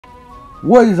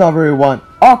What is up everyone,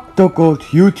 Octogoat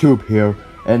YouTube here,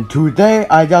 and today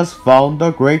I just found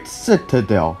the great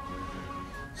Citadel.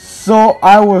 So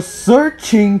I was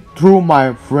searching through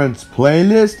my friend's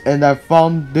playlist and I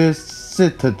found this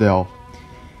Citadel.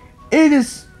 It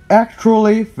is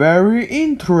actually very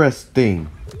interesting,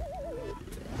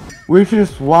 which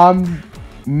is why I'm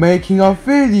making a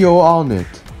video on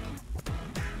it.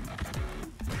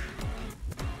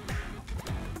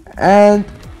 And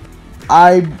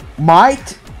I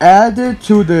might add it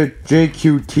to the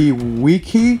JQT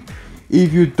wiki.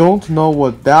 If you don't know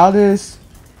what that is,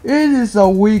 it is a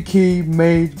wiki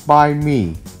made by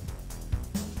me.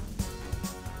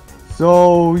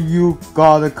 So you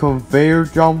got a conveyor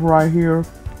jump right here,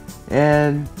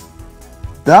 and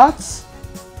that's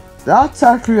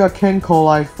actually a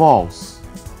Kenko false.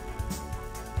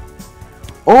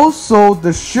 Also,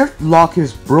 the shift lock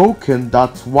is broken,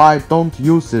 that's why I don't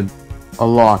use it a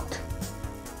lot.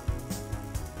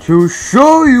 To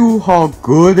show you how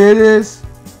good it is,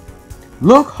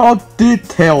 look how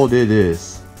detailed it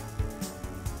is.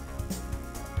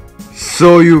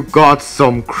 So you got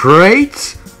some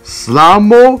crates,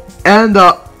 slamo, and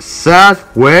a sad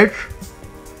wedge,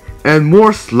 and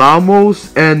more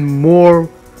slamos and more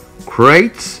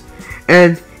crates,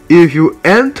 and if you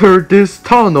enter this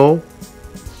tunnel,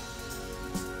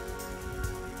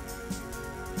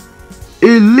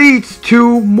 it leads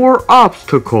to more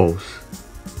obstacles.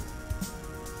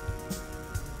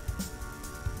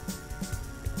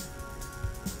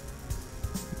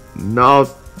 Now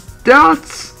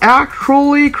that's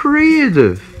actually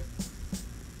creative.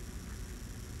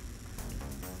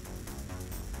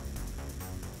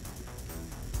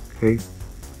 Okay.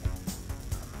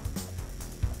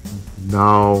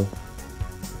 Now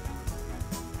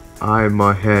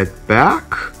I'ma head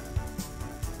back.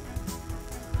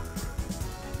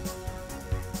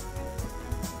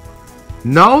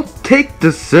 Now take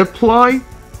the zip line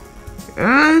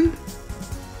and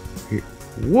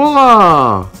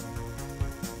voila!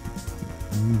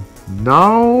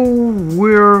 Now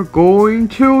we're going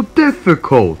to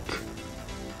difficult.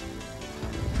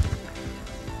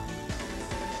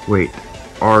 Wait,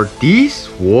 are these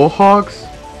warhogs?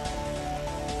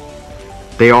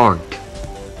 They aren't.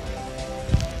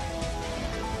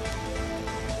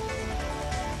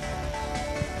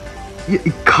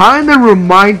 It kinda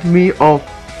reminds me of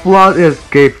Flood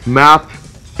Escape map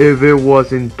if it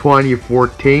was in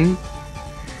 2014.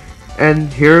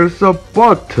 And here's a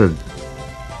button.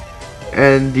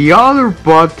 And the other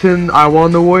button, I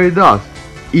wonder what it does.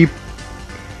 It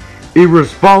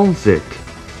responds it.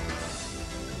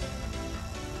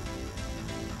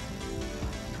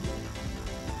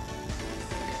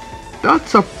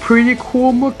 That's a pretty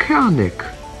cool mechanic.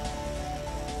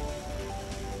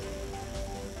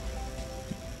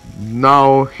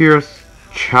 Now here's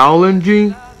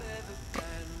challenging.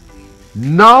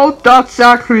 Now that's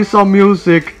actually some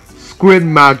music Squid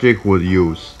Magic would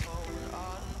use.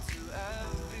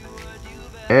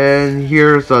 And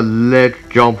here's a ledge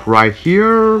jump right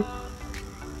here,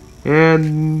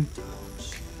 and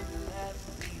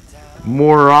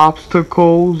more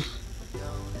obstacles,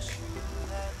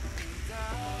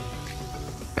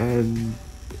 and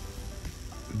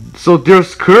so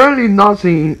there's currently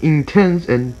nothing intense,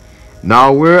 and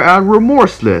now we're at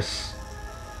remorseless.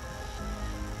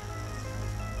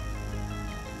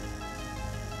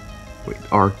 Wait,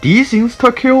 are these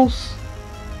insta kills?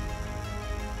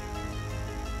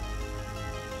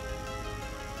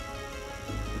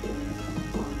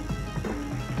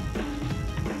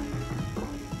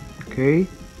 Okay,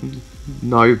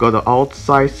 now you got the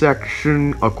outside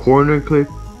section, a corner clip,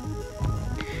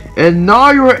 and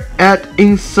now you're at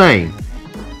insane.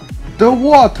 The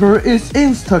water is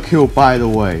insta-kill, by the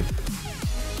way.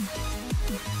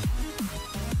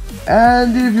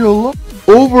 And if you look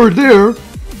over there,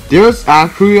 there's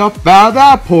actually a Bad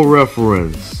Apple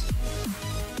reference.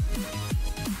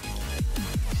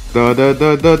 Okay,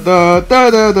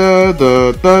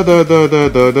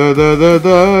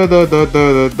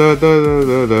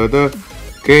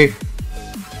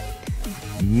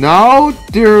 now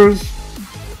there's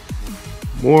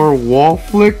more wall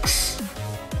flicks.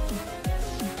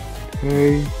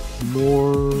 Okay,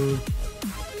 more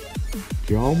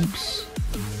jumps.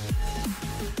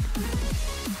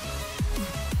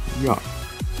 Yeah,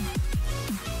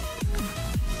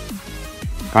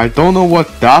 I don't know what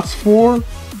that's for.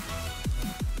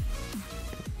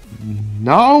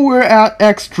 Now we're at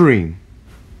extreme.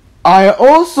 I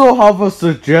also have a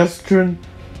suggestion.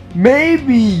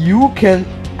 Maybe you can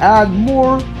add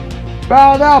more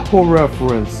Bad Apple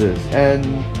references and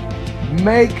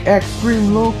make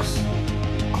extreme looks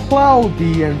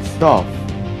cloudy and stuff.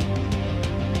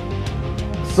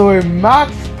 So it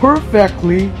matched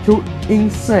perfectly to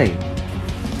insane.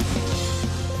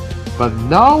 But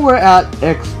now we're at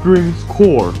extreme's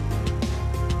core.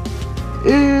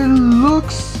 It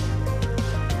looks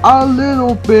a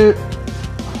little bit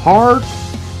hard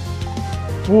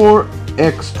for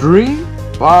extreme,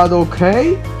 but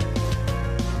okay.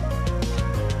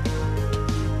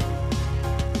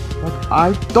 But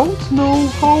I don't know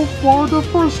how far the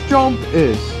first jump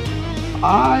is.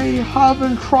 I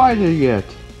haven't tried it yet.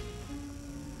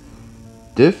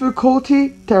 Difficulty?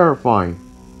 Terrifying.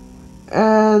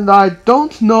 And I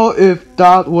don't know if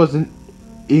that was an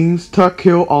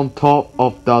insta-kill on top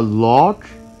of the lodge.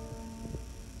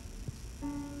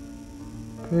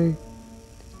 Okay.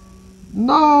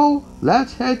 Now,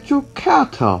 let's head to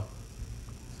Kata.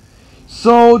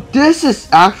 So, this is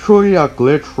actually a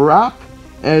glitch wrap,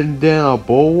 and then a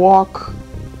bulwark,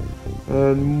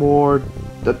 and more.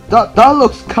 That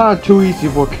looks kinda too easy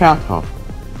for Kata.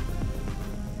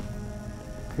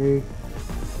 Okay.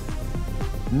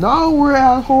 Now we're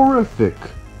at horrific.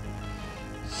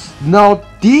 Now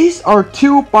these are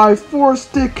 2x4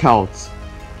 stickouts,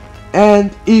 and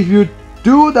if you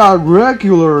do that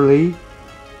regularly,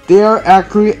 they are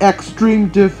actually extreme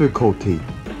difficulty.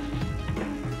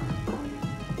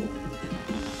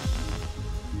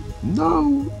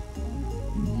 Now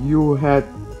you head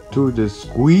to the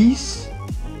squeeze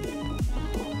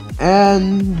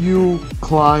and you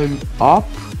climb up.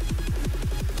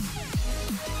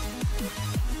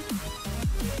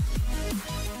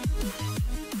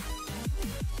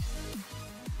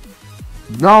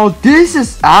 Now this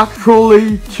is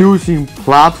actually choosing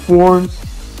platforms.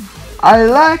 I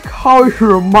like how it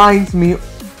reminds me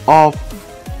of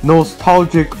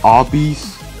nostalgic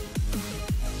obbies.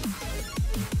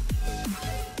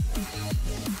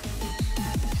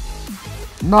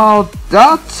 Now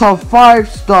that's a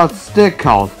 5-star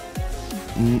stickout.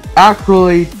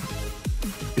 Actually,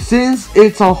 since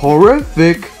it's a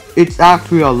horrific, it's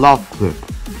actually a love clip.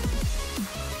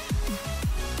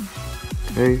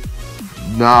 Okay.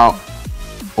 Now,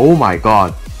 oh my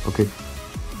god. Okay.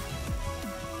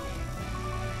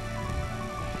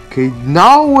 Okay,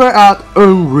 now we're at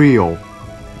Unreal.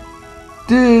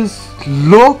 This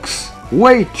looks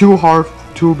way too hard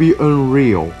to be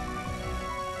Unreal.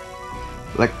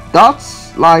 Like,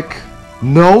 that's like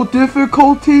no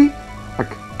difficulty.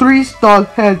 Like 3-star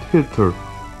head hitter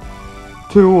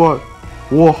to a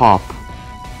wall hop.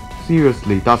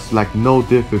 Seriously, that's like no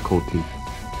difficulty.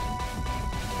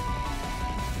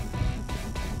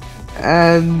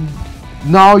 And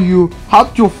now you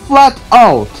have to flat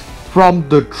out from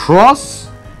the truss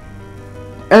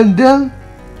and then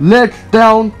ledge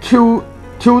down to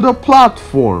the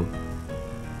platform.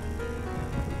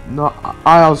 Now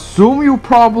I assume you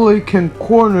probably can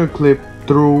corner clip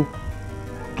through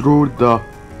the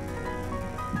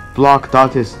block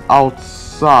that is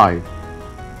outside.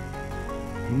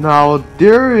 Now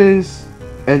there is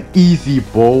an easy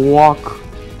bulwark.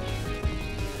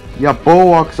 Yeah,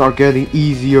 bulwarks are getting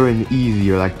easier and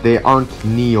easier, like they aren't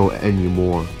Neo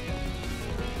anymore.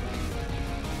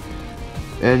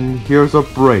 And here's a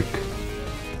break.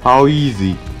 How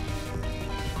easy.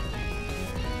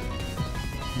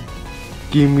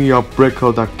 Give me a break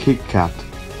of the Kit Kat.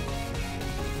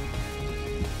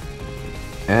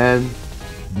 And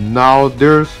now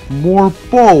there's more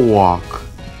bulwark.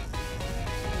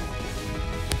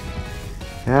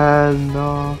 And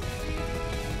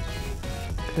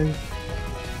okay.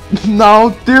 Now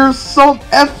there's some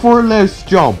effortless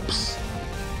jumps.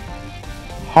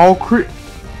 How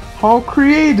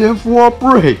creative for a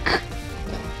break.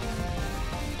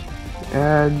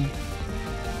 And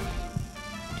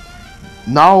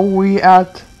now we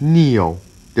at Neo.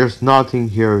 There's nothing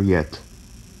here yet.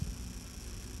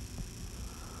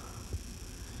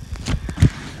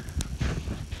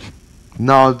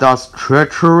 Now that's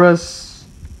treacherous.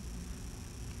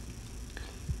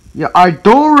 Yeah, I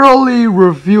don't really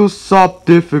review sub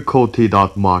difficulty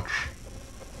that much,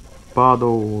 but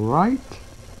alright.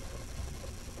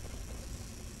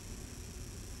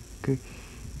 Okay,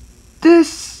 this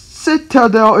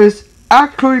Citadel is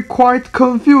actually quite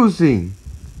confusing,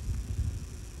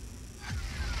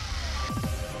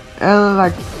 and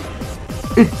like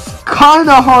it's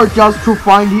kinda hard just to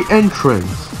find the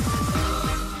entrance.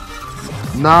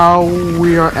 Now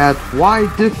we are at Y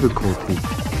difficulty.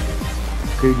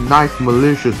 Okay, nice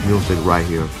malicious music right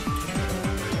here.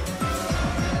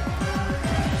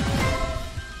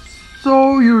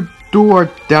 So you do a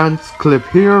dance clip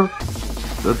here.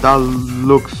 That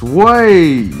looks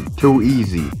way too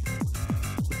easy.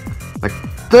 Like,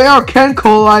 they are can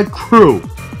collide crew.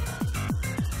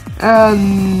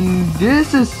 And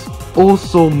this is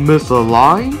also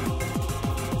misaligned.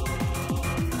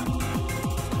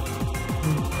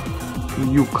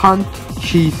 You can't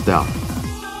cheese that.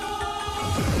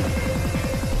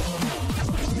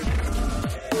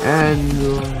 And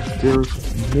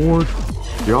there's more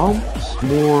jumps,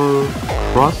 more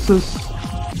crosses.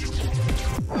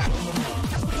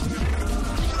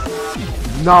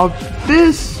 Now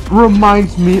this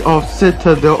reminds me of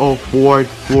Citadel of Void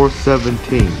Floor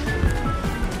 17.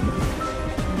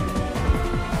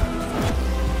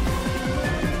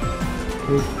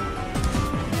 Okay.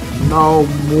 Now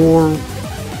more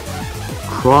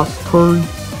cross turns.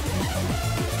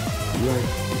 Like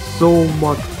so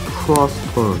much cross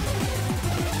turns.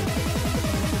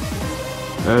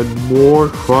 And more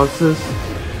crosses.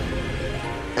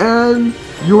 And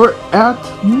you're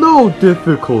at no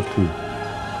difficulty.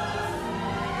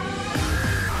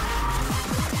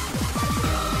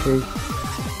 Okay.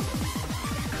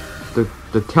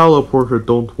 The teleporter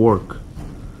don't work.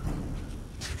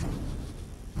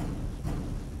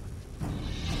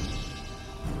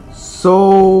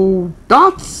 So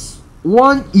that's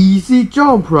one easy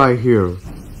jump right here.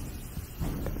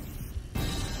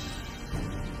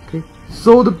 Okay.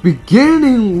 So the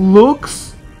beginning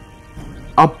looks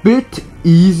a bit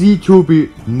easy to be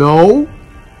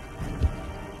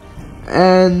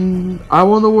and I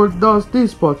wonder what does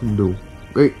this button do.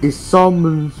 It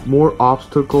summons more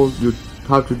obstacles. You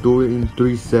have to do it in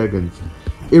 3 seconds.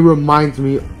 It reminds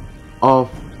me of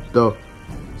the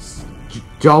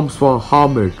jumps from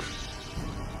Homage.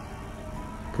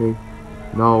 Okay,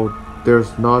 now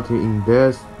there's nothing in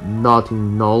this,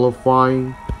 nothing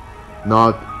nullifying,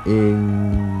 not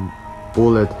in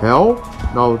Bullet Hell.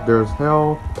 Now there's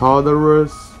Hell,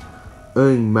 Tolerous,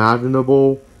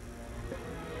 Unimaginable,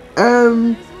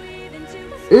 and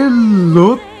it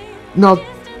looked. Now,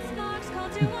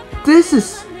 this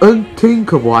is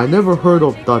unthinkable. I never heard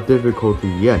of that difficulty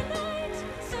yet.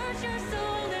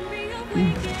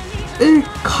 It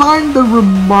kinda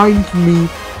reminds me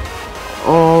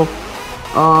of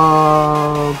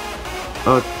a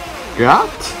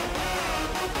cat?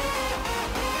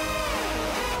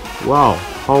 Wow,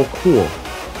 how cool.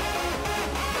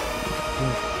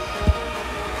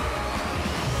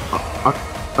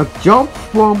 A jump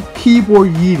from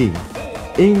keyboard eating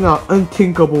in an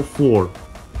unthinkable floor.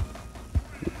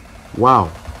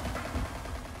 Wow.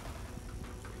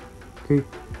 Okay.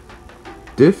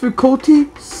 Difficulty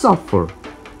suffer.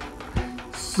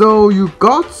 So you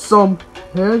got some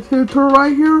head hitter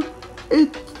right here.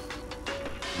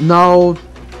 Now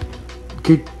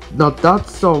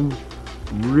that's some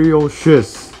real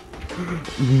shiz.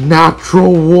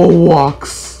 Natural wall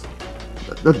walks.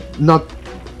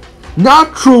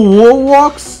 Natural wall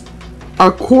walks,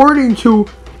 according to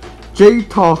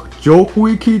JTalk joke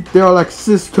wiki, they're like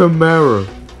system error.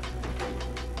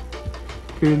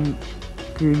 Okay,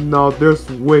 now there's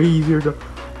way easier to.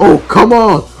 Oh come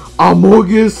on,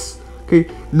 Amogus. Okay,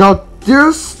 now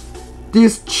there's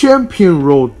this champion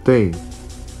road thing.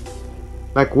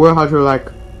 Like where how to like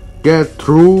get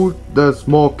through the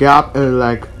small gap and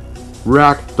like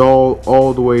ragdoll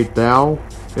all the way down,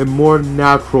 and more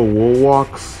natural wall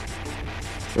walks.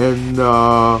 And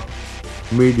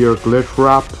meteor glitch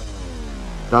wrap.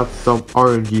 That's some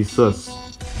RNG sus.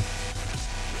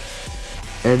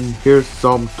 And here's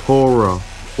some Tora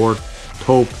or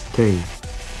taupe thing.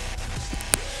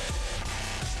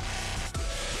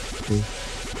 Okay.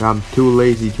 I'm too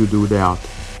lazy to do that.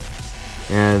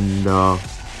 And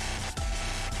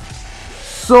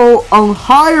so on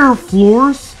higher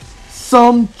floors,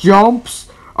 some jumps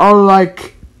are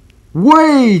like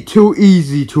way too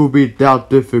easy to beat that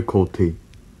difficulty.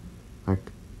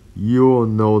 Like, you'll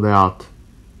know that.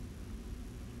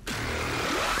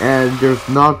 And there's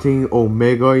nothing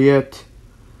Omega yet.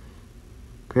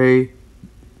 Okay.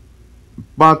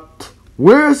 But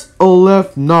where's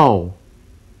Aleph now?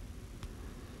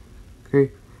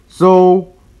 Okay.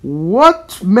 So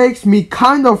what makes me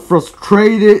kind of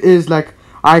frustrated is like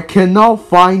I cannot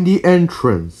find the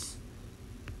entrance.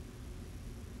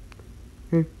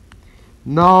 Okay.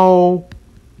 Now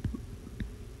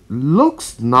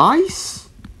looks nice,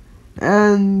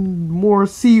 and more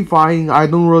sea fighting I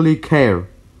don't really care.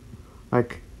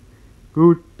 Like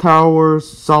good towers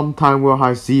sometime will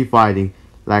have sea fighting,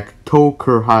 like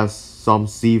Toker has some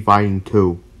sea fighting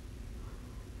too.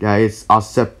 Yeah, it's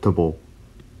acceptable.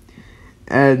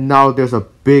 And now there's a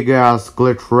big ass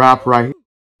glitch wrap right here.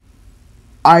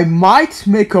 I might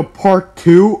make a part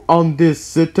 2 on this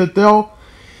Citadel.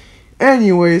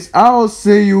 Anyways, I'll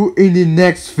see you in the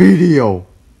next video.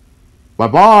 Bye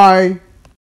bye.